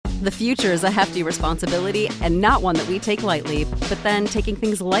The future is a hefty responsibility and not one that we take lightly, but then taking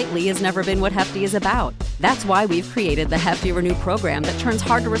things lightly has never been what Hefty is about. That's why we've created the Hefty Renew program that turns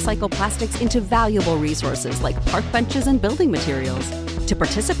hard-to-recycle plastics into valuable resources like park benches and building materials. To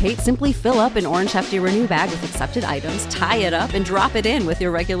participate, simply fill up an orange Hefty Renew bag with accepted items, tie it up, and drop it in with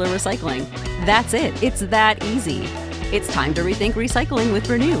your regular recycling. That's it. It's that easy. It's time to rethink recycling with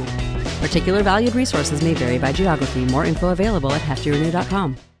Renew. Particular valued resources may vary by geography. More info available at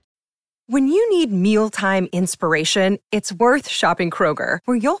heftyrenew.com. When you need mealtime inspiration, it's worth shopping Kroger,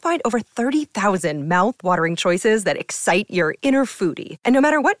 where you'll find over 30,000 mouth-watering choices that excite your inner foodie. And no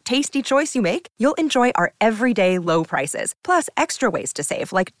matter what tasty choice you make, you'll enjoy our everyday low prices, plus extra ways to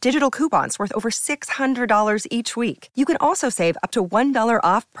save, like digital coupons worth over $600 each week. You can also save up to $1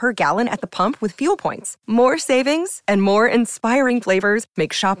 off per gallon at the pump with fuel points. More savings and more inspiring flavors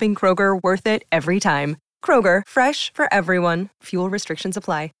make shopping Kroger worth it every time. Kroger, fresh for everyone. Fuel restrictions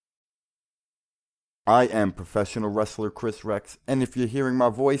apply. I am professional wrestler Chris Rex, and if you're hearing my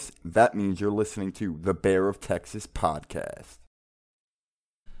voice, that means you're listening to the Bear of Texas podcast.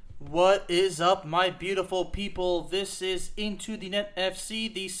 What is up, my beautiful people? This is Into the Net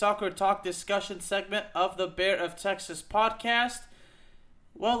FC, the soccer talk discussion segment of the Bear of Texas podcast.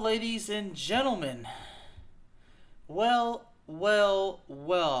 Well, ladies and gentlemen, well,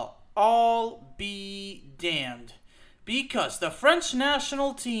 all be damned, because the French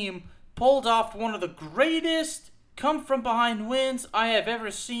national team pulled off one of the greatest come-from-behind wins I have ever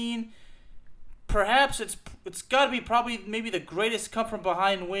seen. Perhaps it's got to be probably maybe the greatest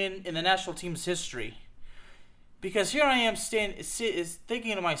come-from-behind win in the national team's history. Because here I am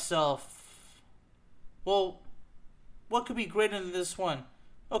thinking to myself, well, what could be greater than this one?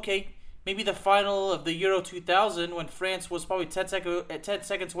 Okay, maybe the final of the Euro 2000 when France was probably 10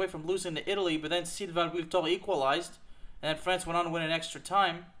 seconds away from losing to Italy, but then Sylvain Wiltord equalized, and then France went on to win in extra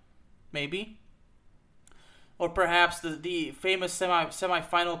time. Maybe. Or perhaps the famous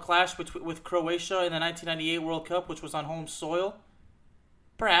semi-final clash with Croatia in the 1998 World Cup, which was on home soil.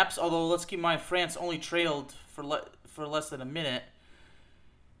 Perhaps, although let's keep in mind France only trailed for less than a minute.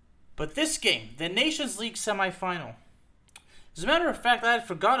 But this game, the Nations League semi-final. As a matter of fact, I had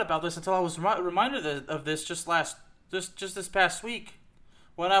forgotten about this until I was reminded of this just this past week,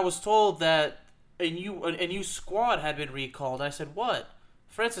 when I was told that a new squad had been recalled. I said, what?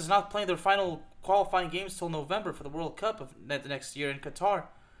 France is not playing their final qualifying games till November for the World Cup of next year in Qatar.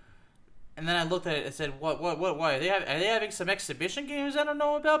 And then I looked at it and said, what, why? Are they having some exhibition games I don't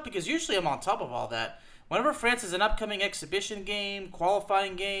know about? Because usually I'm on top of all that. Whenever France is an upcoming exhibition game,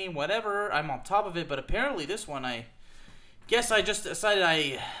 qualifying game, whatever, I'm on top of it. But apparently this one, I guess I just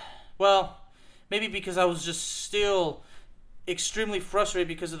decided maybe because I was just still extremely frustrated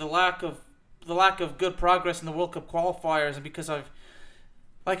because of the lack of good progress in the World Cup qualifiers, and because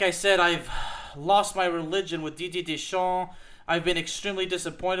like I said, I've lost my religion with Didier Deschamps. I've been extremely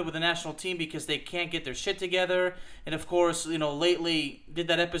disappointed with the national team because they can't get their shit together. And of course, lately did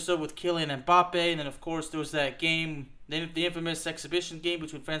that episode with Kylian Mbappe, and then of course there was that game, the infamous exhibition game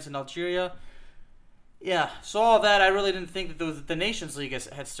between France and Algeria. Yeah, so all that, I really didn't think that the Nations League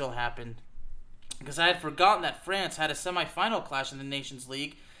had still happened, because I had forgotten that France had a semi-final clash in the Nations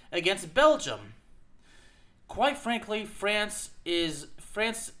League against Belgium. Quite frankly, France is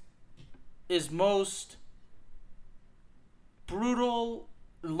most brutal,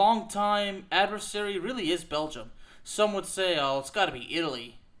 long-time adversary really is Belgium. Some would say, oh, it's got to be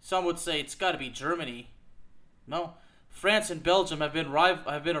Italy. Some would say it's got to be Germany. No, France and Belgium have been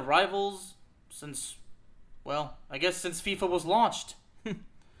rivals since, I guess since FIFA was launched.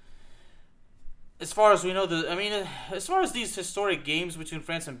 As far as we know, as far as these historic games between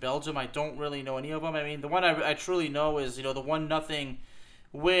France and Belgium, I don't really know any of them. I mean, the one I truly know is, the 1-0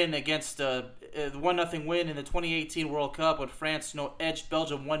 win against the 1-0 win in the 2018 World Cup when France, edged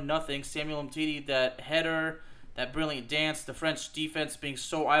Belgium 1-0. Samuel Umtiti, that header, that brilliant dance, the French defense being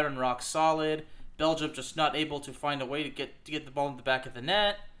so iron rock solid, Belgium just not able to find a way to get the ball in the back of the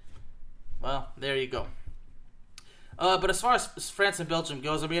net. Well, there you go. But as far as France and Belgium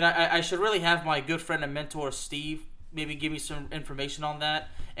goes, I should really have my good friend and mentor Steve maybe give me some information on that.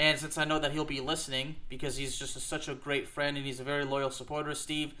 And since I know that he'll be listening, because he's just such a great friend and he's a very loyal supporter,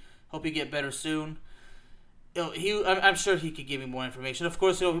 Steve, hope you get better soon. I'm sure he could give me more information. Of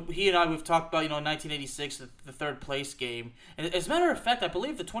course, he and I, we've talked about 1986, the third place game. And as a matter of fact, I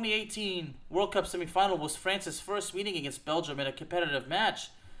believe the 2018 World Cup semifinal was France's first meeting against Belgium in a competitive match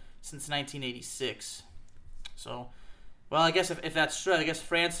since 1986. So, well, I guess if that's true, I guess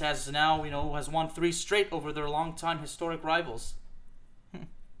France has now, has won 3 straight over their longtime historic rivals.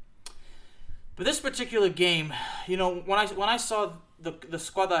 But this particular game, when I saw the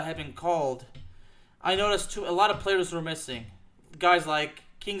squad that had been called, I noticed a lot of players were missing. Guys like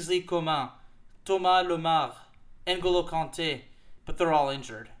Kingsley Coman, Thomas Lemar, N'Golo Kanté, but they're all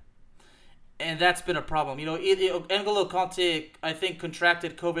injured. And that's been a problem. N'Golo Kanté, I think,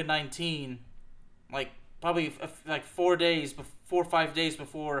 contracted COVID-19 probably 4 or 5 days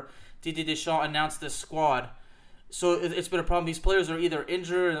before Didier Deschamps announced this squad. So it's been a problem. These players are either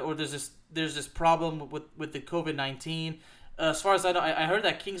injured or there's this problem with the COVID-19. As far as I know, I heard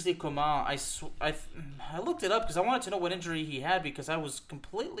that Kingsley Coman, I looked it up because I wanted to know what injury he had because I was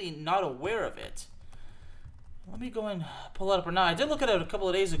completely not aware of it. Let me go and pull it up right now. I did look at it a couple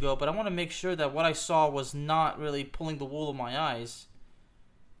of days ago, but I want to make sure that what I saw was not really pulling the wool of my eyes.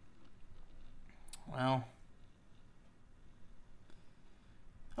 Well.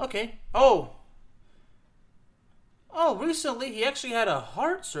 Okay. Oh, recently he actually had a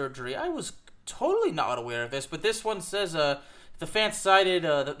heart surgery. I was totally not aware of this, but this one says the fan-sided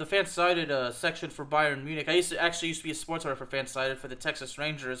section for Bayern Munich. I used to be a sports writer for fan-sided for the Texas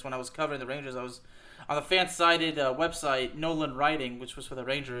Rangers. When I was covering the Rangers, I was on the fan-sided website Nolan Writing, which was for the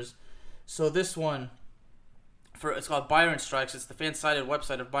Rangers. So this one, it's called Bayern Strikes. It's the fan-sided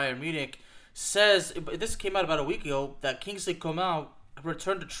website of Bayern Munich. Says, this came out about a week ago, that Kingsley Coman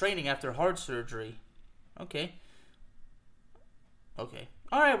returned to training after heart surgery. Okay.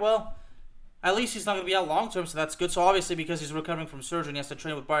 Alright, well, at least he's not going to be out long-term, so that's good. So obviously, because he's recovering from surgery and he has to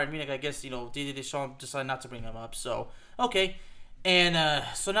train with Bayern Munich, I guess, Didier Deschamps decided not to bring him up. So, okay. And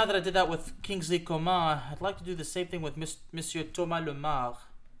so now that I did that with Kingsley Coman, I'd like to do the same thing with Monsieur Thomas Lemar.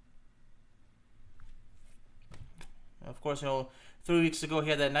 Of course, 3 weeks ago he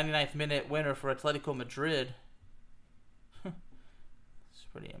had that 99th minute winner for Atletico Madrid. It's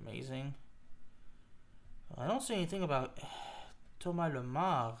pretty amazing. I don't see anything about Thomas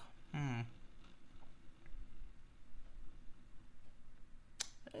Lemar. I'm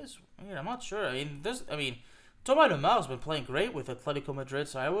not sure. Thomas Lemar has been playing great with Atletico Madrid,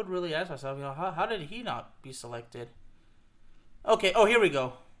 so I would really ask myself, how did he not be selected? Okay, here we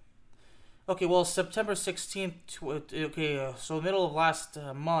go. Okay, well, September 16th, so middle of last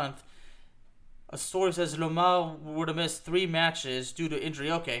month, a story says Lemar were to miss 3 matches due to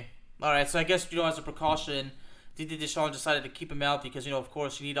injury. Okay, alright, so I guess, as a precaution, Didier Deschamps decided to keep him out because, of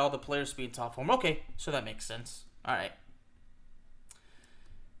course, you need all the players to be in top form. Okay, so that makes sense. Alright.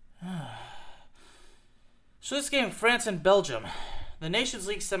 So this game, France and Belgium, the Nations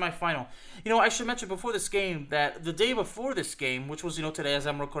League semifinal. I should mention before this game that the day before this game, which was, today as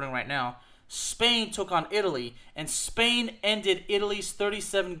I'm recording right now, Spain took on Italy, and Spain ended Italy's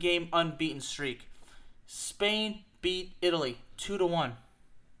 37-game unbeaten streak. Spain beat Italy 2-1.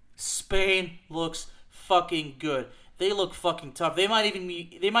 Spain looks fucking good. They look fucking tough. They might even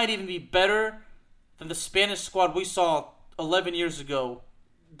be better than the Spanish squad we saw 11 years ago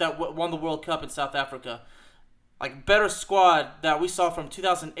that won the World Cup in South Africa. Better squad that we saw from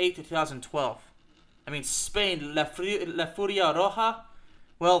 2008 to 2012. Spain, La Furia Roja,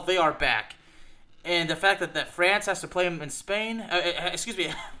 well, they are back. And the fact that France has to play them in Spain, excuse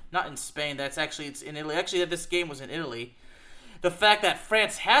me, not in Spain, it's in Italy. Actually, this game was in Italy. The fact that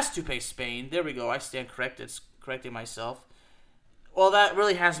France has to play Spain, there we go, I stand correcting myself. Well, that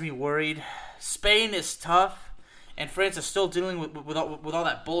really has me worried. Spain is tough, and France is still dealing with all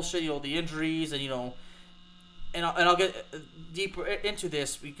that bullshit, the injuries, and and I'll get deeper into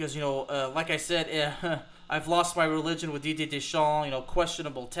this because, like I said, I've lost my religion with Didier Deschamps,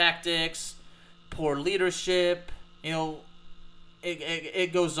 questionable tactics, poor leadership,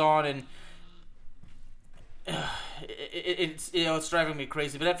 it goes on, and it's driving me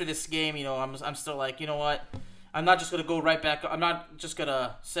crazy. But after this game, I'm still like, what? I'm not just gonna go right back. I'm not just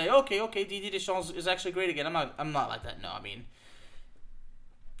gonna say, okay, Didier Deschamps is actually great again. I'm not like that. No,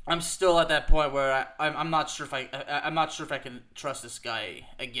 I'm still at that point where I'm not sure if I can trust this guy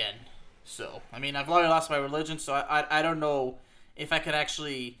again. So I've already lost my religion, so I don't know if I can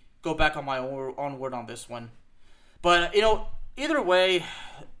actually go back on my own word on this one. But either way,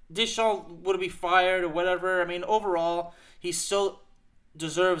 Deschamps would be fired or whatever. Overall, he still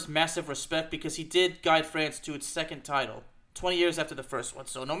deserves massive respect because he did guide France to its second title 20 years after the first one.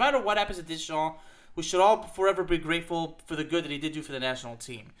 So no matter what happens to Deschamps, we should all forever be grateful for the good that he did do for the national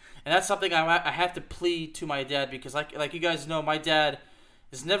team. And that's something I have to plead to my dad because, like you guys know, my dad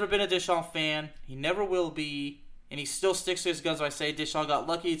has never been a Deschamps fan. He never will be. And he still sticks to his guns when I say Deschamps got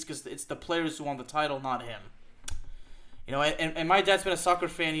lucky. It's because it's the players who won the title, not him. And my dad's been a soccer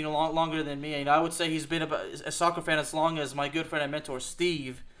fan, longer than me. I would say he's been a soccer fan as long as my good friend and mentor,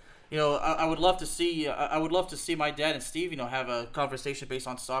 Steve. I would love to see my dad and Steve, have a conversation based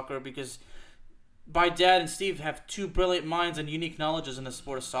on soccer because my dad and Steve have two brilliant minds and unique knowledges in the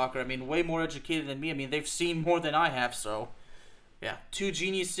sport of soccer. I mean, way more educated than me. I mean, they've seen more than I have, so yeah, two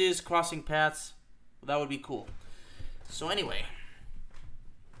geniuses crossing paths. That would be cool. So anyway,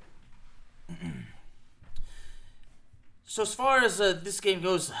 so as far as this game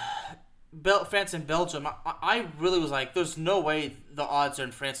goes, France and Belgium, I really was like, there's no way the odds are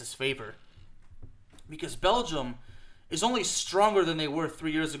in France's favor. Because Belgium is only stronger than they were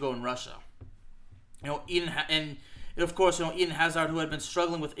 3 years ago in Russia. Eden Hazard, who had been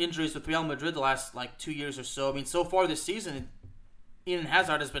struggling with injuries with Real Madrid the last 2 years or so. I mean, so far this season, Eden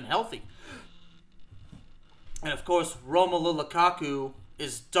Hazard has been healthy. And of course, Romelu Lukaku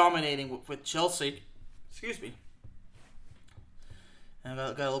is dominating with Chelsea. Excuse me. And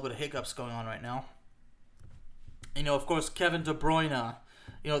I've got a little bit of hiccups going on right now. Of course, Kevin De Bruyne.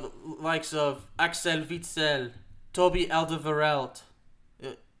 The likes of Axel Witsel, Toby Alderweireld,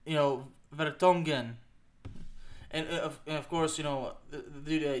 Vertonghen, and of course,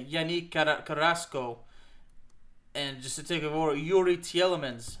 Yannick Carrasco, and just to take over, Yuri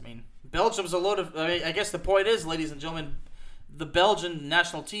Tielemans. I mean, Belgium's a load of... I guess the point is, ladies and gentlemen, the Belgian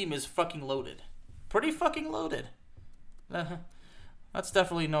national team is fucking loaded. Pretty fucking loaded. That's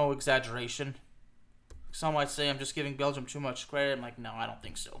definitely no exaggeration. Some might say I'm just giving Belgium too much credit. I'm like, no, I don't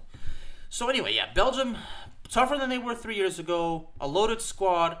think so. So anyway, yeah, Belgium, tougher than they were 3 years ago, a loaded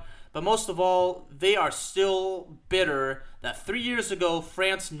squad, but most of all, they are still bitter that 3 years ago,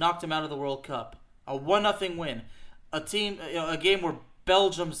 France knocked them out of the World Cup. A 1-0 win. A game where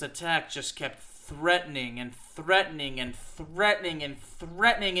Belgium's attack just kept threatening, and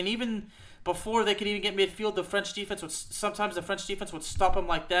even before they could even get midfield, the French defense would stop them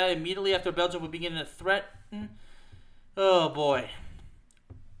like that immediately after Belgium would begin to threaten. Oh boy,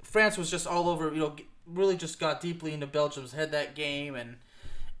 France was just all over. Really just got deeply into Belgium's head that game, and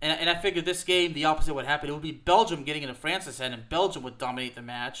I figured this game the opposite would happen. It would be Belgium getting into France's head, and Belgium would dominate the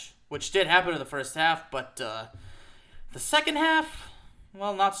match, which did happen in the first half. But the second half,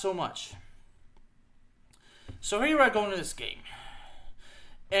 well, not so much. So here I go into this game,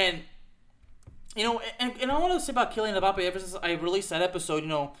 and I want to say about Kylian Mbappe ever since I released that episode.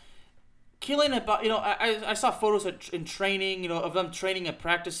 Kylian Mbappe, I saw photos in training, of them training and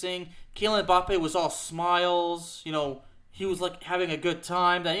practicing. Kylian Mbappe was all smiles. He was having a good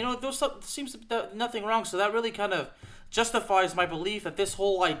time. That there seems to be nothing wrong. So that really kind of justifies my belief that this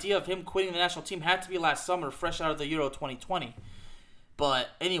whole idea of him quitting the national team had to be last summer, fresh out of the Euro 2020. But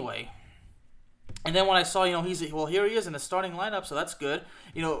anyway, and then when I saw, here he is in the starting lineup, so that's good.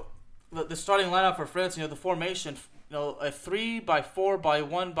 The starting lineup for France, the formation, a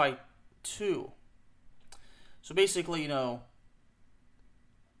 3-4-1-2. So basically,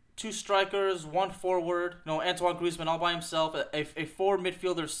 2 strikers, 1 forward, Antoine Griezmann all by himself, a 4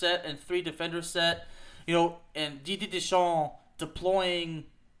 midfielder set and 3 defender set, and Didier Deschamps deploying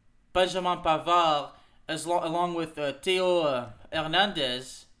Benjamin Pavard along with Theo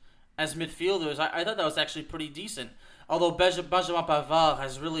Hernandez as midfielders. I thought that was actually pretty decent. Although Benjamin Pavard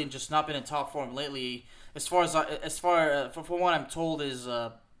has really just not been in top form lately, from what I'm told, is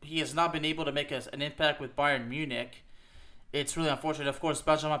he has not been able to make an impact with Bayern Munich. It's really unfortunate. Of course,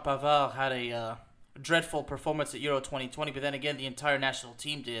 Benjamin Pavard had a dreadful performance at Euro 2020, but then again, the entire national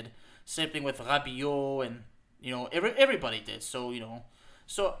team did. Same thing with Rabiot, and everybody did. So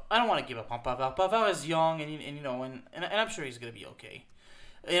so I don't want to give up on Pavard. Pavard is young, and I'm sure he's gonna be okay.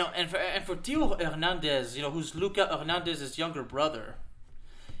 And for Theo Hernandez, who's Luca Hernandez's younger brother.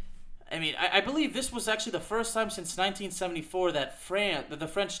 I mean, I believe this was actually the first time since 1974 that the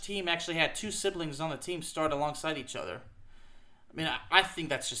French team actually had 2 siblings on the team start alongside each other. I mean, I think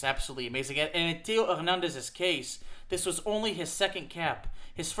that's just absolutely amazing. And in Theo Hernandez's case, this was only his second cap.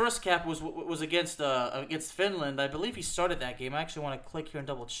 His first cap was against Finland. I believe he started that game. I actually want to click here and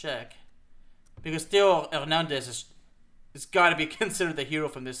double check, because Theo Hernandez has got to be considered the hero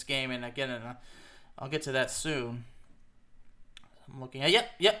from this game. And again, I'll get to that soon. I'm looking at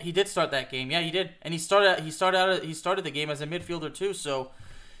yep, he did start that game. Yeah, he did, and he started the game as a midfielder too. So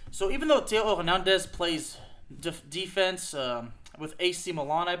even though Theo Hernandez plays defense with AC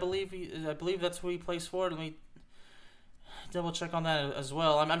Milan, I believe that's who he plays for. Let me double check on that as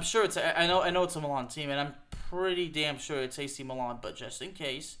well. I'm sure it's I know it's a Milan team, and I'm pretty damn sure it's AC Milan. But just in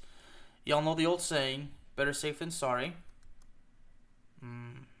case, y'all know the old saying: better safe than sorry.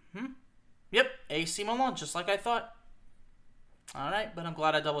 Yep, AC Milan, just like I thought. Alright, but I'm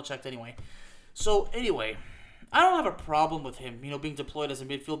glad I double checked anyway. So anyway, I don't have a problem with him, being deployed as a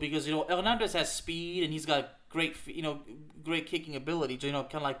midfield, because, Hernandez has speed and he's got great kicking ability, kind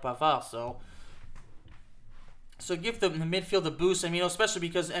of like Pavard. So So give the midfield a boost. I mean, especially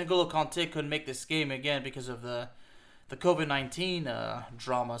because N'Golo Kanté couldn't make this game again because of the COVID-19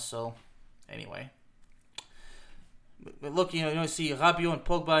 drama. So anyway, look, you see Rabiot and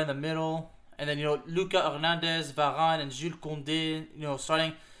Pogba in the middle, and then Luka Hernandez, Varane, and Jules Koundé,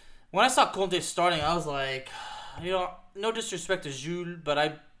 starting. When I saw Koundé starting, I was like, no disrespect to Jules,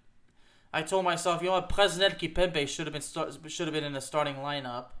 but I told myself, Presnel Kimpembe should have been in the starting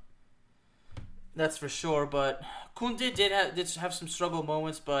lineup. That's for sure. But Koundé did have some struggle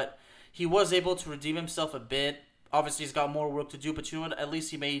moments, but he was able to redeem himself a bit. Obviously, he's got more work to do, but you know what? At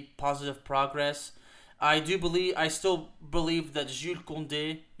least he made positive progress. I still believe that Jules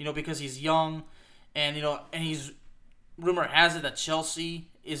Koundé, because he's young, and he's, rumor has it that Chelsea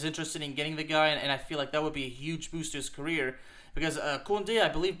is interested in getting the guy, and I feel like that would be a huge boost to his career, because Koundé, I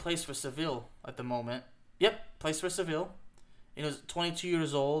believe, plays for Seville at the moment. Yep, plays for Seville. He's 22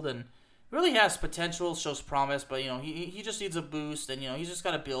 years old, and really has potential, shows promise, but he just needs a boost, and he's just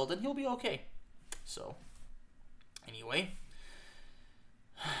got to build, and he'll be okay. So, anyway,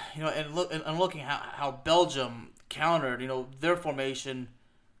 and looking how Belgium countered, their formation,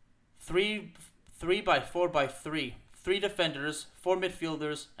 3-4-3, 3 defenders, 4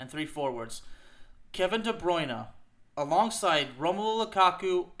 midfielders, and 3 forwards. Kevin De Bruyne, alongside Romelu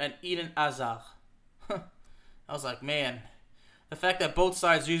Lukaku and Eden Hazard. I was like, man, the fact that both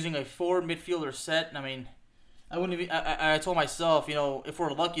sides are using a 4 midfielder set. I mean, I wouldn't even. I told myself, if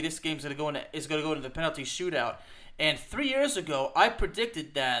we're lucky, this game's gonna go into the penalty shootout. And 3 years ago, I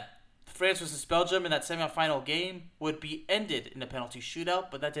predicted that France versus Belgium in that semifinal game would be ended in a penalty shootout,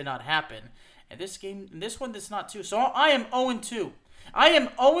 but that did not happen. And this one, it's not too. So I am 0-2. I am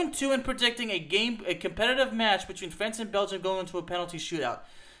 0-2 in predicting a competitive match between France and Belgium going into a penalty shootout.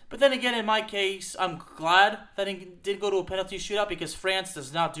 But then again, in my case, I'm glad that it didn't go to a penalty shootout, because France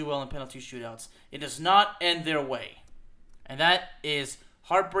does not do well in penalty shootouts. It does not end their way. And that is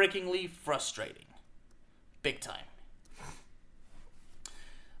heartbreakingly frustrating. Big time.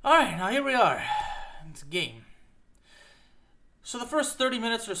 Alright, now here we are. It's a game. So the first 30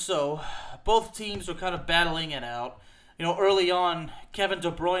 minutes or so, both teams were kind of battling it out. Early on, Kevin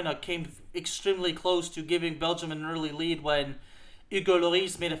De Bruyne came extremely close to giving Belgium an early lead when Hugo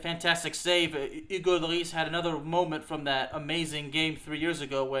Lloris made a fantastic save. Hugo Lloris had another moment from that amazing game 3 years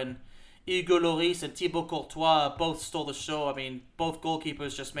ago when Hugo Lloris and Thibaut Courtois both stole the show. I mean, both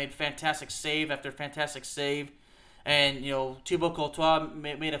goalkeepers just made fantastic save after fantastic save. And, Thibaut Courtois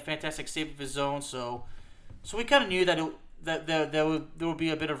made a fantastic save of his own. So we kind of knew that there would be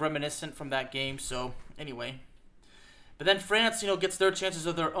a bit of reminiscent from that game. So, anyway. But then France, gets their chances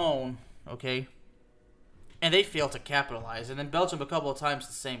of their own, okay? And they fail to capitalize. And then Belgium a couple of times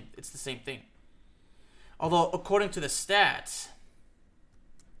it's the same thing. Although, according to the stats,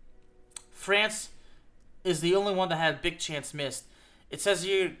 France is the only one that had a big chance missed. It says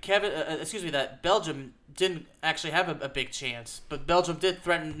here, that Belgium didn't actually have a big chance, but Belgium did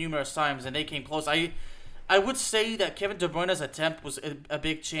threaten numerous times, and they came close. I would say that Kevin De Bruyne's attempt was a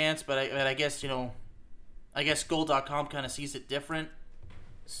big chance, but I guess Goal.com kind of sees it different.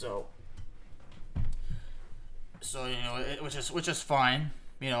 So which is fine.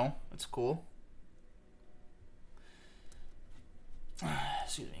 It's cool.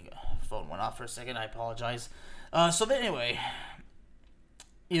 Excuse me, phone went off for a second. I apologize. Anyway,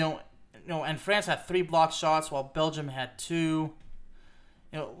 and France had 3 blocked shots while Belgium had 2.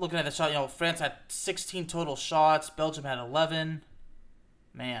 Looking at the shot, France had 16 total shots. Belgium had 11.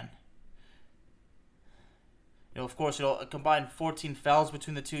 Man. Of course, a combined 14 fouls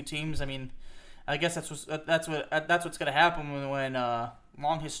between the two teams. I mean, I guess that's what's going to happen when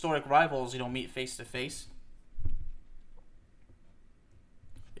long historic rivals, meet face to face.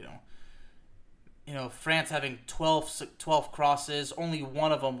 France having 12 crosses, only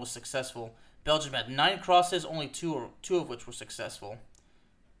one of them was successful. Belgium had 9 crosses, only two of which were successful.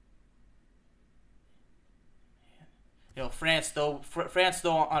 France though,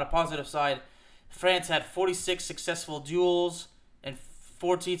 on a positive side, France had 46 successful duels and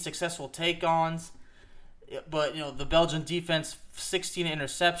 14 successful take-ons. But, the Belgian defense, 16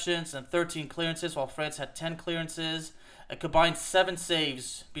 interceptions and 13 clearances, while France had 10 clearances. A combined 7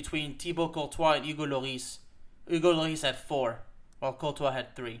 saves between Thibaut Courtois and Hugo Lloris. Hugo Lloris had 4, while Courtois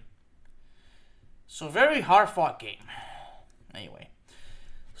had 3. So, very hard-fought game. Anyway.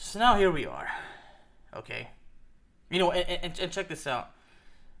 So, now here we are. Okay. And check this out.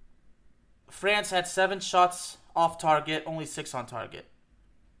 France had 7 shots off target, only 6 on target.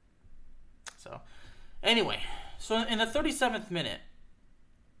 So, anyway. So, in the 37th minute,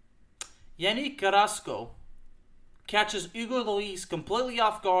 Yannick Carrasco catches Hugo Lloris completely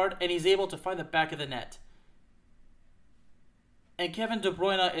off guard, and he's able to find the back of the net. and Kevin De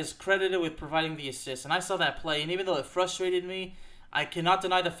Bruyne is credited with providing the assist. And I saw that play, and even though it frustrated me, I cannot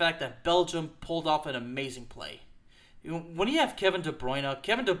deny the fact that Belgium pulled off an amazing play. When you have Kevin De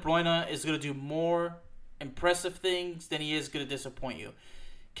Bruyne is going to do more impressive things than he is going to disappoint you.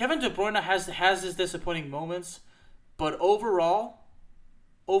 Kevin De Bruyne has his disappointing moments, but overall,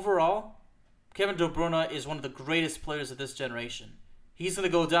 Kevin De Bruyne is one of the greatest players of this generation. He's going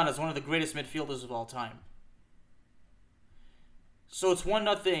to go down as one of the greatest midfielders of all time. So it's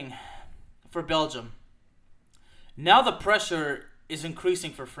 1-0 for Belgium. Now the pressure is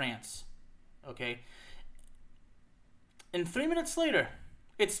increasing for France. Okay? And 3 minutes later,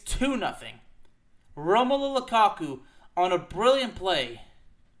 it's 2-0. Romelu Lukaku, on a brilliant play,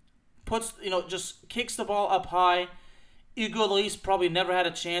 just kicks the ball up high. Hugo Lloris probably never had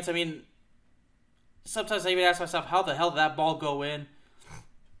a chance. I mean, sometimes I even ask myself, how the hell did that ball go in?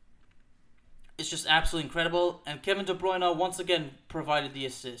 It's just absolutely incredible. And Kevin De Bruyne once again provided the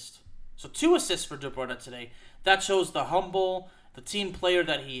assist. So 2 assists for De Bruyne today. That shows the humble, the team player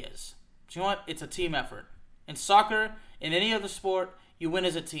that he is. Do you know what? It's a team effort. In soccer, in any other sport, you win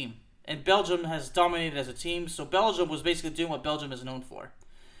as a team. And Belgium has dominated as a team. So Belgium was basically doing what Belgium is known for.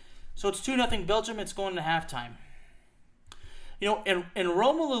 So it's 2-0 Belgium. It's going to halftime. In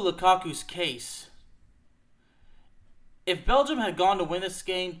Romelu Lukaku's case, if Belgium had gone to win this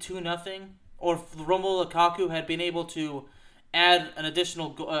game 2-0, or if Romelu Lukaku had been able to add an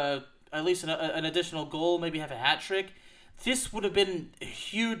additional, at least an additional goal, maybe have a hat trick, this would have been a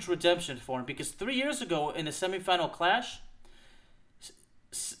huge redemption for him. Because 3 years ago in the semifinal clash,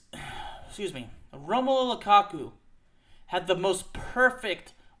 Romelu Lukaku had the most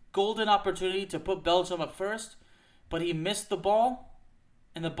perfect golden opportunity to put Belgium up first, but he missed the ball,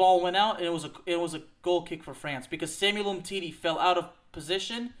 and the ball went out, and it was a goal kick for France because Samuel Umtiti fell out of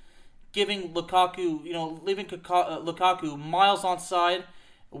position, giving Lukaku, leaving Lukaku miles onside,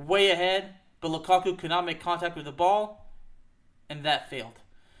 way ahead, but Lukaku could not make contact with the ball, and that failed.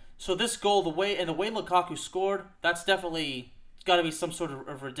 So this goal, the way Lukaku scored, that's definitely got to be some sort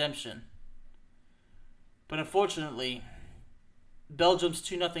of redemption. But unfortunately, Belgium's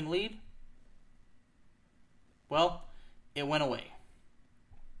 2-0 lead, well, it went away.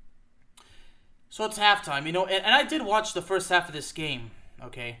 So it's halftime, and I did watch the first half of this game,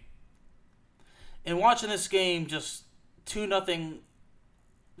 okay? And watching this game, just 2-0,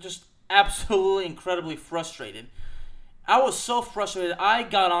 just absolutely incredibly frustrated. I was so frustrated, I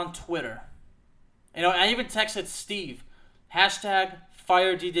got on Twitter. I even texted Steve,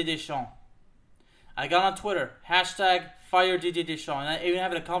 #fire Didier Deschamps. I got on Twitter, #fire Didier Deschamps. And I even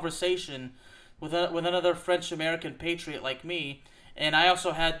had a conversation with another French-American patriot like me. And I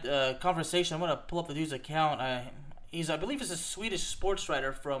also had a conversation. I'm going to pull up the dude's account. I believe he's a Swedish sports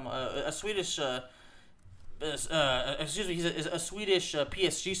writer from a Swedish. He's a Swedish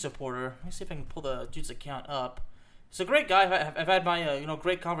PSG supporter. Let me see if I can pull the dude's account up. He's a great guy. I've had my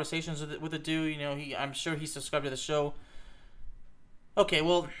great conversations with the dude. I'm sure he's subscribed to the show. Okay,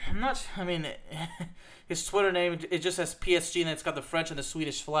 well, his Twitter name, it just says PSG and it's got the French and the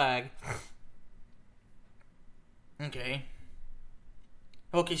Swedish flag.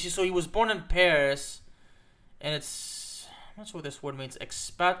 Okay, so he was born in Paris, and it's, I'm not sure what this word means,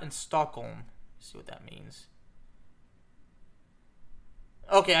 expat in Stockholm. Let's see what that means.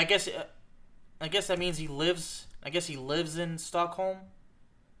 Okay, I guess that means he lives in Stockholm.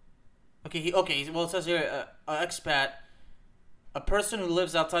 Well, it says here, expat, a person who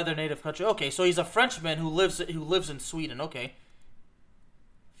lives outside their native country. Okay, so he's a Frenchman who lives in Sweden. Okay.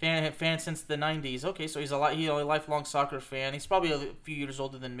 Fan since the 90s. Okay, so he's a lifelong soccer fan. He's probably a few years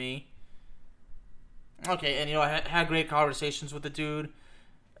older than me. Okay, and I had great conversations with the dude.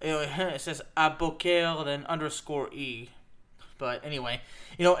 It says Aboukir then _E. But anyway,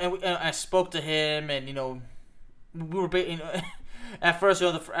 and I spoke to him, and we were at first,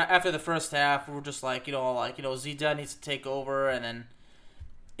 after the first half, we were just like, Zidane needs to take over, and then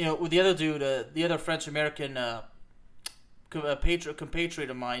with the other dude, the other French American compatriot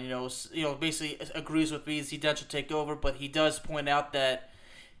of mine, basically agrees with me. Zidane should take over, but he does point out that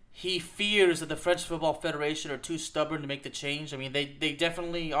he fears that the French Football Federation are too stubborn to make the change. I mean, they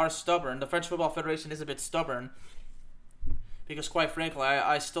definitely are stubborn. The French Football Federation is a bit stubborn because, quite frankly,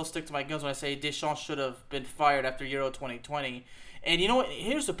 I still stick to my guns when I say Deschamps should have been fired after Euro 2020. And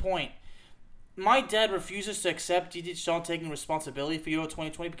here's the point. My dad refuses to accept Didier Deschamps taking responsibility for Euro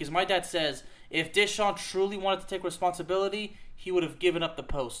 2020 because my dad says if Deschamps truly wanted to take responsibility, he would have given up the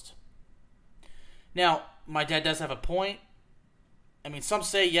post. Now, my dad does have a point. I mean, some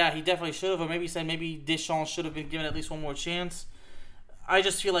say, yeah, he definitely should have, or maybe Deschamps should have been given at least one more chance. I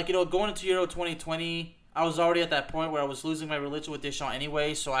just feel like, going into Euro 2020, I was already at that point where I was losing my religion with Deschamps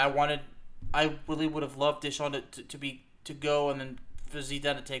anyway, so I really would have loved Deschamps to go and then for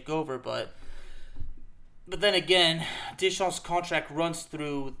Zidane to take over, but then again, Deschamps' contract runs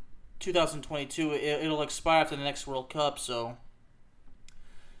through 2022. It'll expire after the next World Cup, so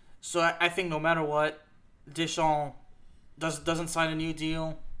I think no matter what, Deschamps doesn't sign a new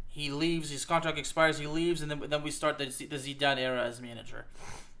deal. He leaves. His contract expires. He leaves, and then we start the Zidane era as manager.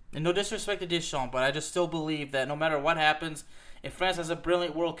 And no disrespect to Deschamps, but I just still believe that no matter what happens, if France has a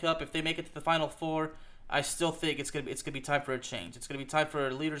brilliant World Cup, if they make it to the Final Four, I still think it's gonna be time for a change. It's gonna be time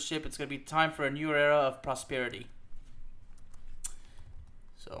for leadership. It's gonna be time for a new era of prosperity.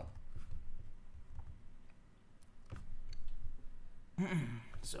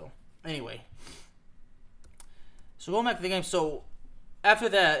 So anyway, so going back to the game. So after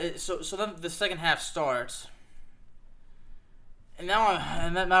that, so then the second half starts, and now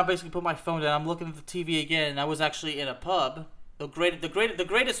I basically put my phone down. I'm looking at the TV again, and I was actually in a pub, the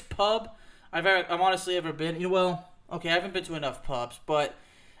greatest pub I've honestly ever been. Well, okay, I haven't been to enough pubs, but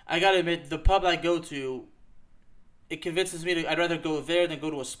I gotta admit, the pub I go to, it convinces me I'd rather go there than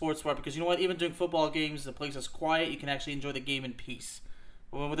go to a sports bar, because you know what? Even during football games, the place is quiet. You can actually enjoy the game in peace.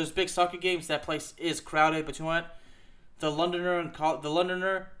 When there's big soccer games, that place is crowded. But you know what? The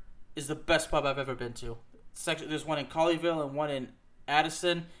Londoner is the best pub I've ever been to. There's one in Colleyville and one in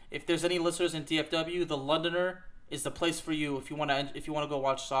Addison. If there's any listeners in DFW, the Londoner is the place for you if you want to go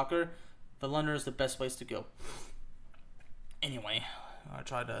watch soccer. The Londoner is the best place to go. Anyway, I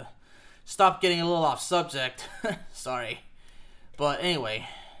tried to stop getting a little off subject. Sorry, but anyway.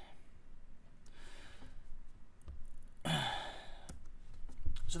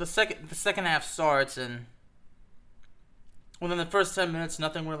 So the second half starts, and within the first 10 minutes,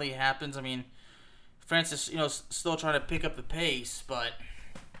 nothing really happens. I mean, France is still trying to pick up the pace, but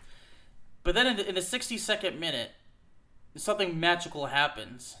then in the 62nd minute, something magical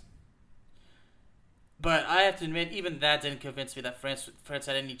happens. But I have to admit, even that didn't convince me that France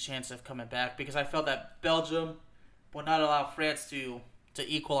had any chance of coming back, because I felt that Belgium would not allow France to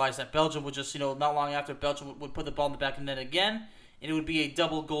equalize. That Belgium would just, not long after, Belgium would put the ball in the back of the net again, and it would be a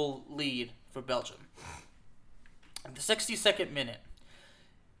double goal lead for Belgium. In the 62nd minute,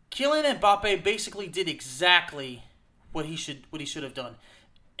 Kylian Mbappe basically did exactly what he should have done,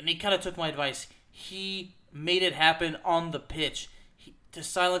 and he kind of took my advice. He made it happen on the pitch. To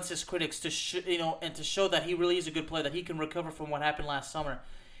silence his critics, and to show that he really is a good player, that he can recover from what happened last summer.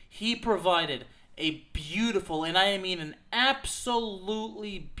 He provided a beautiful, and I mean an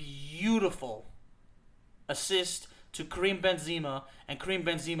absolutely beautiful, assist to Karim Benzema, and Karim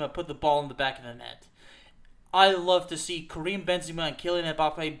Benzema put the ball in the back of the net. I love to see Karim Benzema and Kylian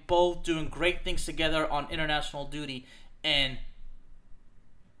Mbappe both doing great things together on international duty, and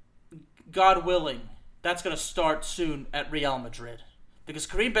God willing, that's going to start soon at Real Madrid. Because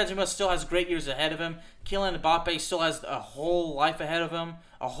Karim Benzema still has great years ahead of him. Kylian Mbappe still has a whole life ahead of him.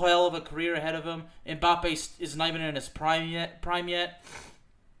 A hell of a career ahead of him. Mbappe is not even in his prime yet.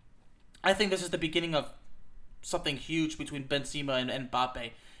 I think this is the beginning of something huge between Benzema and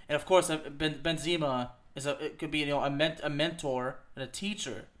Mbappe. And of course, Benzema could be a mentor and a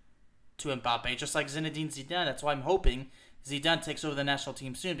teacher to Mbappe, just like Zinedine Zidane. That's why I'm hoping Zidane takes over the national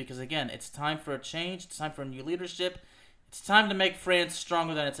team soon, because again, it's time for a change. It's time for a new leadership. It's time to make France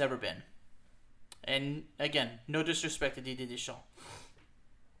stronger than it's ever been. And again, no disrespect to Didier Deschamps.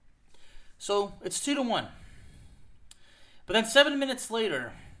 So it's 2-1. But then 7 minutes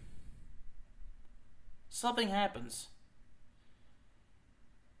later, something happens.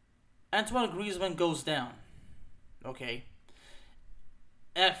 Antoine Griezmann goes down. Okay.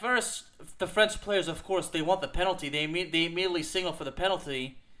 At first, the French players, of course, they want the penalty. They immediately signal for the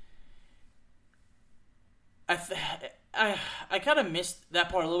penalty. I kind of missed that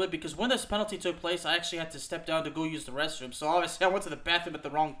part a little bit, because when this penalty took place, I actually had to step down to go use the restroom. So obviously I went to the bathroom at the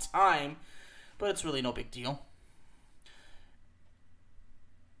wrong time, but it's really no big deal.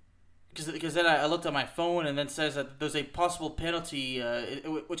 Because then I looked at my phone, and then says that there's a possible penalty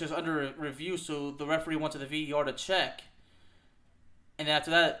which is under review, so the referee went to the VAR to check. And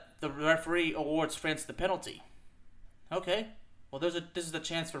after that, the referee awards France the penalty. Okay, well this is the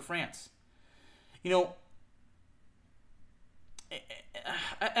chance for France. And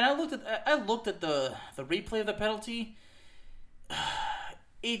I looked at the replay of the penalty.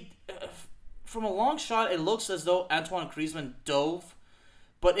 From a long shot, it looks as though Antoine Griezmann dove,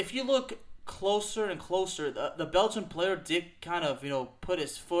 but if you look closer and closer, the Belgian player did kind of put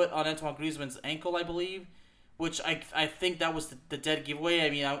his foot on Antoine Griezmann's ankle, I believe, which I think that was the dead giveaway. I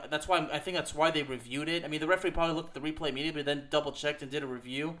mean, I think that's why they reviewed it. I mean, the referee probably looked at the replay immediately, but then double checked and did a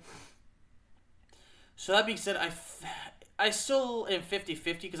review. So that being said, I still am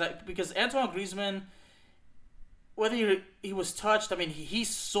 50-50 because Antoine Griezmann, whether he was touched, I mean, he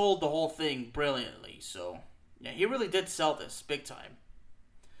sold the whole thing brilliantly. So, yeah, he really did sell this big time.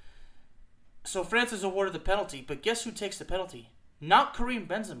 So France is awarded the penalty, but guess who takes the penalty? Not Karim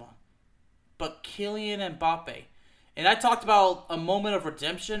Benzema, but Kylian Mbappe. And I talked about a moment of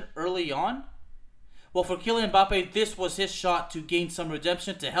redemption early on. Well, for Kylian Mbappe, this was his shot to gain some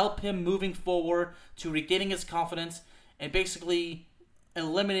redemption, to help him moving forward, to regaining his confidence, and basically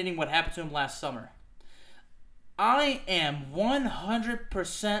eliminating what happened to him last summer. I am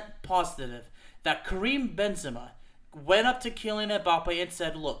 100% positive that Karim Benzema went up to Kylian Mbappe and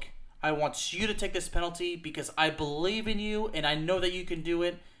said, look, I want you to take this penalty because I believe in you and I know that you can do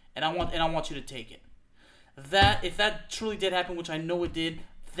it, and I want you to take it. That, if that truly did happen, which I know it did,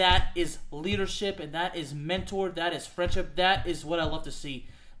 that is leadership, and that is mentor, that is friendship, that is what I love to see.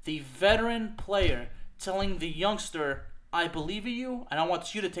 The veteran player telling the youngster, I believe in you, and I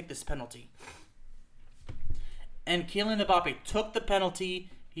want you to take this penalty. And Kylian Mbappe took the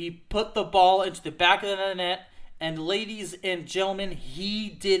penalty, he put the ball into the back of the net, and ladies and gentlemen, he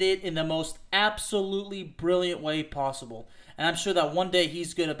did it in the most absolutely brilliant way possible. And I'm sure that one day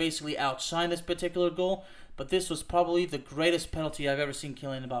he's going to basically outshine this particular goal, but this was probably the greatest penalty I've ever seen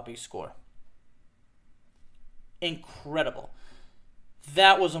Kylian Mbappe score. Incredible.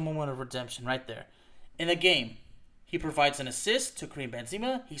 That was a moment of redemption right there. In the game, he provides an assist to Karim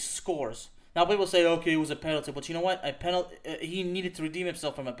Benzema. He scores. Now people say, okay, it was a penalty, but you know what? He needed to redeem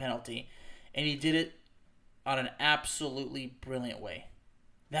himself from a penalty, and he did it on an absolutely brilliant way.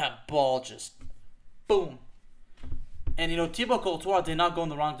 That ball just, boom. And, Thibaut Courtois did not go in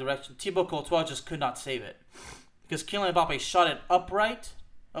the wrong direction. Thibaut Courtois just could not save it. Because Kylian Mbappe shot it upright,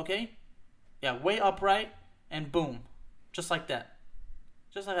 okay? Yeah, way upright, and boom. Just like that.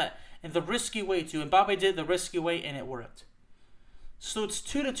 Just like that. And the risky way, too. Mbappe did the risky way, and it worked. So it's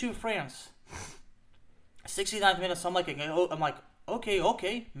 2-2 France. 69th minute, so I'm like,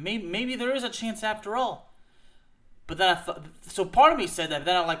 okay. Maybe there is a chance after all. But then so part of me said that.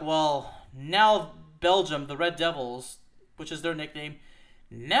 Then I'm like, well, now Belgium, the Red Devils, which is their nickname,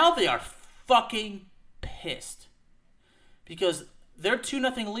 now they are fucking pissed. Because their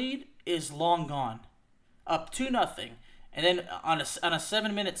 2-0 lead is long gone. Up 2-0. And then on a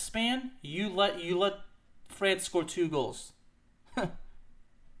 7-minute span, you let France score 2 goals.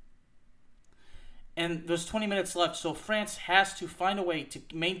 And there's 20 minutes left, so France has to find a way to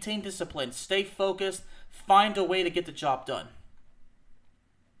maintain discipline, stay focused, find a way to get the job done.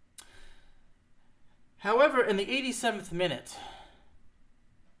 However, in the 87th minute,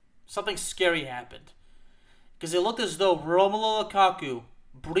 something scary happened. Because it looked as though Romelu Lukaku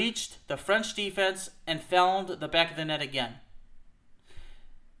breached the French defense and found the back of the net again.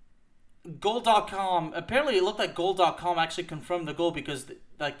 Goal.com, apparently it looked like Goal.com actually confirmed the goal because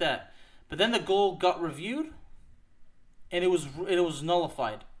like that. But then the goal got reviewed, and it was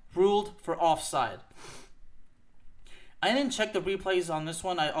nullified, ruled for offside. I didn't check the replays on this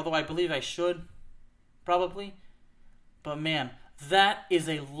one, although I believe I should, probably. But man, that is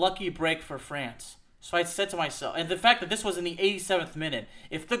a lucky break for France. So I said to myself, and the fact that this was in the 87th minute,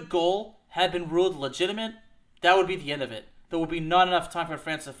 if the goal had been ruled legitimate, that would be the end of it. There would be not enough time for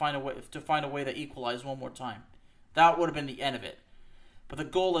France to find a way to equalize one more time. That would have been the end of it. But the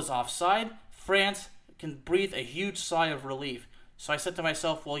goal is offside. France can breathe a huge sigh of relief. So I said to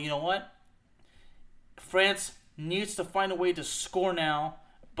myself, well, you know what? France needs to find a way to score now,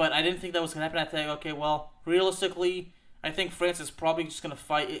 but I didn't think that was going to happen. I think, okay, well, realistically, I think France is probably just going to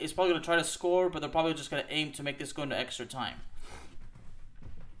fight. It's probably going to try to score, but they're probably just going to aim to make this go into extra time.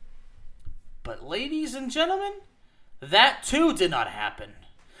 But ladies and gentlemen, that too did not happen.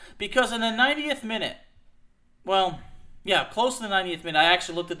 Because in the 90th minute, close to the 90th minute. I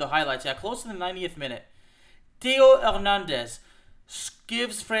actually looked at the highlights. Yeah, close to the 90th minute. Theo Hernandez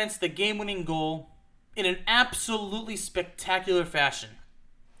gives France the game-winning goal in an absolutely spectacular fashion.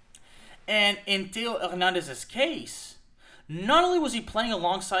 And in Theo Hernandez's case, not only was he playing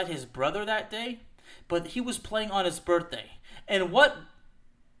alongside his brother that day, but he was playing on his birthday. And what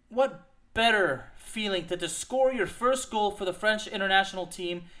better feeling than to score your first goal for the French international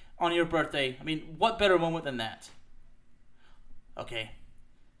team on your birthday? I mean, what better moment than that? Okay.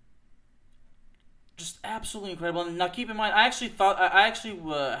 Just absolutely incredible. Now keep in mind, I actually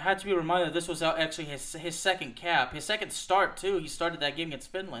had to be reminded that this was actually his second cap, his second start too. He started that game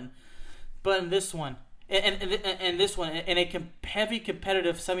against Finland, but in this one, and this one, in a heavy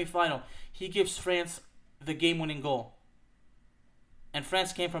competitive semifinal, he gives France the game-winning goal, and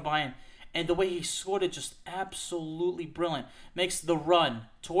France came from behind. And the way he scored it, just absolutely brilliant. Makes the run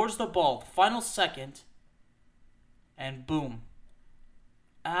towards the ball, final second, and boom.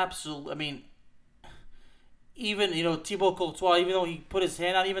 Absolutely. I mean, even, Thibaut Courtois, even though he put his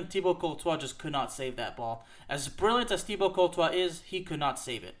hand out, even Thibaut Courtois just could not save that ball. As brilliant as Thibaut Courtois is, he could not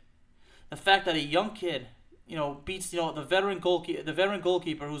save it. The fact that a young kid, beats, the veteran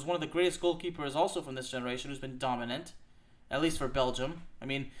goalkeeper, who's one of the greatest goalkeepers also from this generation, who's been dominant, at least for Belgium. I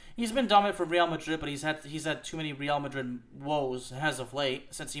mean, he's been dominant for Real Madrid, but he's had too many Real Madrid woes as of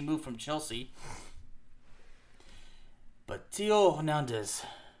late, since he moved from Chelsea. But Theo Hernandez,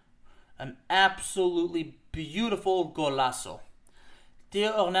 an absolutely beautiful golazo.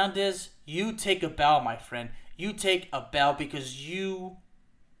 Theo Hernandez, you take a bow, my friend. You take a bow because you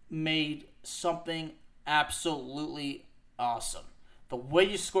made something absolutely awesome. The way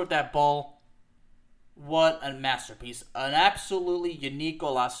you scored that ball, what a masterpiece. An absolutely unique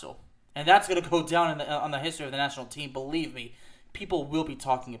golazo. And that's going to go down on the history of the national team. Believe me, people will be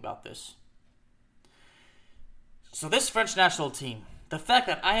talking about this. So this French national team, the fact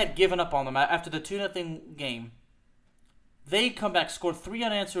that I had given up on them after the 2-0 game, they come back, score 3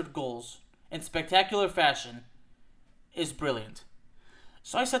 unanswered goals in spectacular fashion, is brilliant.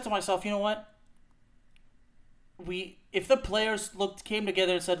 So I said to myself, you know what? If the players came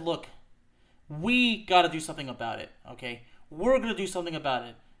together and said, look, we got to do something about it, okay? We're going to do something about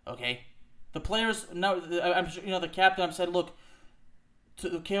it, okay? The players, I'm sure, the captain said, look,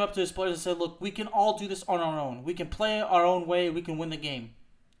 came up to his players and said, look, we can all do this on our own. We can play our own way. We can win the game.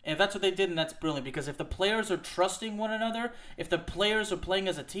 And if that's what they did, then that's brilliant. Because if the players are trusting one another, if the players are playing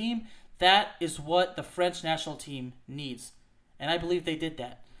as a team, that is what the French national team needs. And I believe they did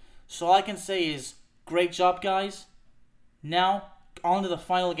that. So all I can say is, great job, guys. Now, on to the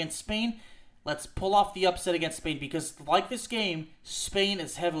final against Spain. Let's pull off the upset against Spain. Because like this game, Spain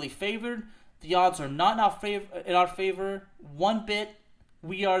is heavily favored. The odds are not in our favor one bit.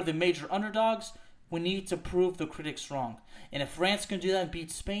 We are the major underdogs. We need to prove the critics wrong. And if France can do that and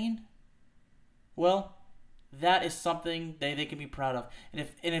beat Spain, well, that is something they can be proud of.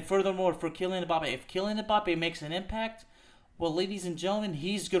 And furthermore, for Kylian Mbappe, if Kylian Mbappe makes an impact, well, ladies and gentlemen,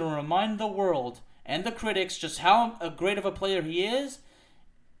 he's going to remind the world and the critics just how great of a player he is.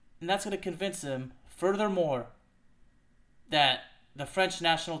 And that's going to convince them, furthermore, that the French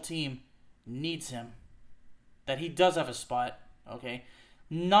national team needs him. That he does have a spot, okay?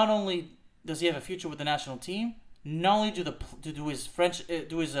 Not only does he have a future with the national team, not only do his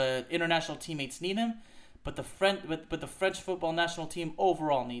international teammates need him, but the French football national team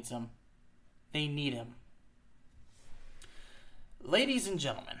overall needs him. They need him. Ladies and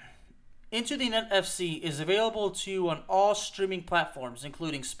gentlemen, Into the Net FC is available to you on all streaming platforms,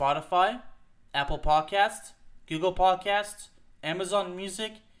 including Spotify, Apple Podcasts, Google Podcasts, Amazon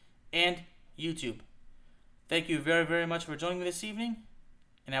Music, and YouTube. Thank you very, very much for joining me this evening,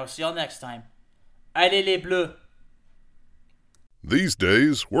 and I will see y'all next time. Allez les Bleus! These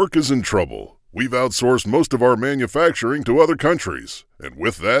days, work is in trouble. We've outsourced most of our manufacturing to other countries, and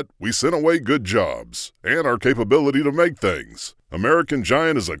with that, we sent away good jobs and our capability to make things. American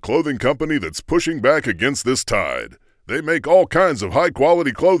Giant is a clothing company that's pushing back against this tide. They make all kinds of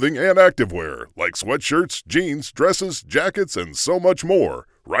high-quality clothing and activewear, like sweatshirts, jeans, dresses, jackets, and so much more,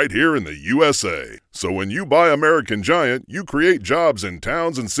 right here in the USA. So when you buy American Giant, you create jobs in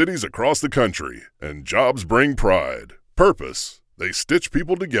towns and cities across the country. And jobs bring pride, purpose. They stitch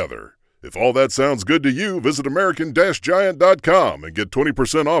people together. If all that sounds good to you, visit American-Giant.com and get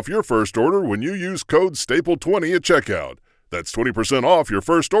 20% off your first order when you use code STAPLE20 at checkout. That's 20% off your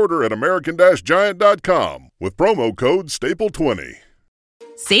first order at American-Giant.com with promo code STAPLE20.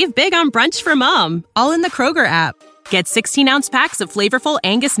 Save big on brunch for mom, all in the Kroger app. Get 16-ounce packs of flavorful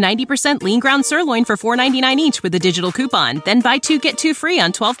Angus 90% lean ground sirloin for $4.99 each with a digital coupon. Then buy 2, get 2 free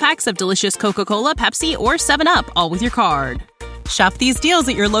on 12 packs of delicious Coca-Cola, Pepsi, or 7-Up, all with your card. Shop these deals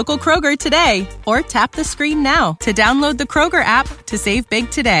at your local Kroger today, or tap the screen now to download the Kroger app to save big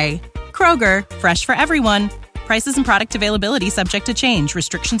today. Kroger, fresh for everyone. Prices and product availability subject to change.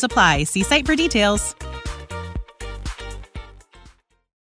 Restrictions apply. See site for details.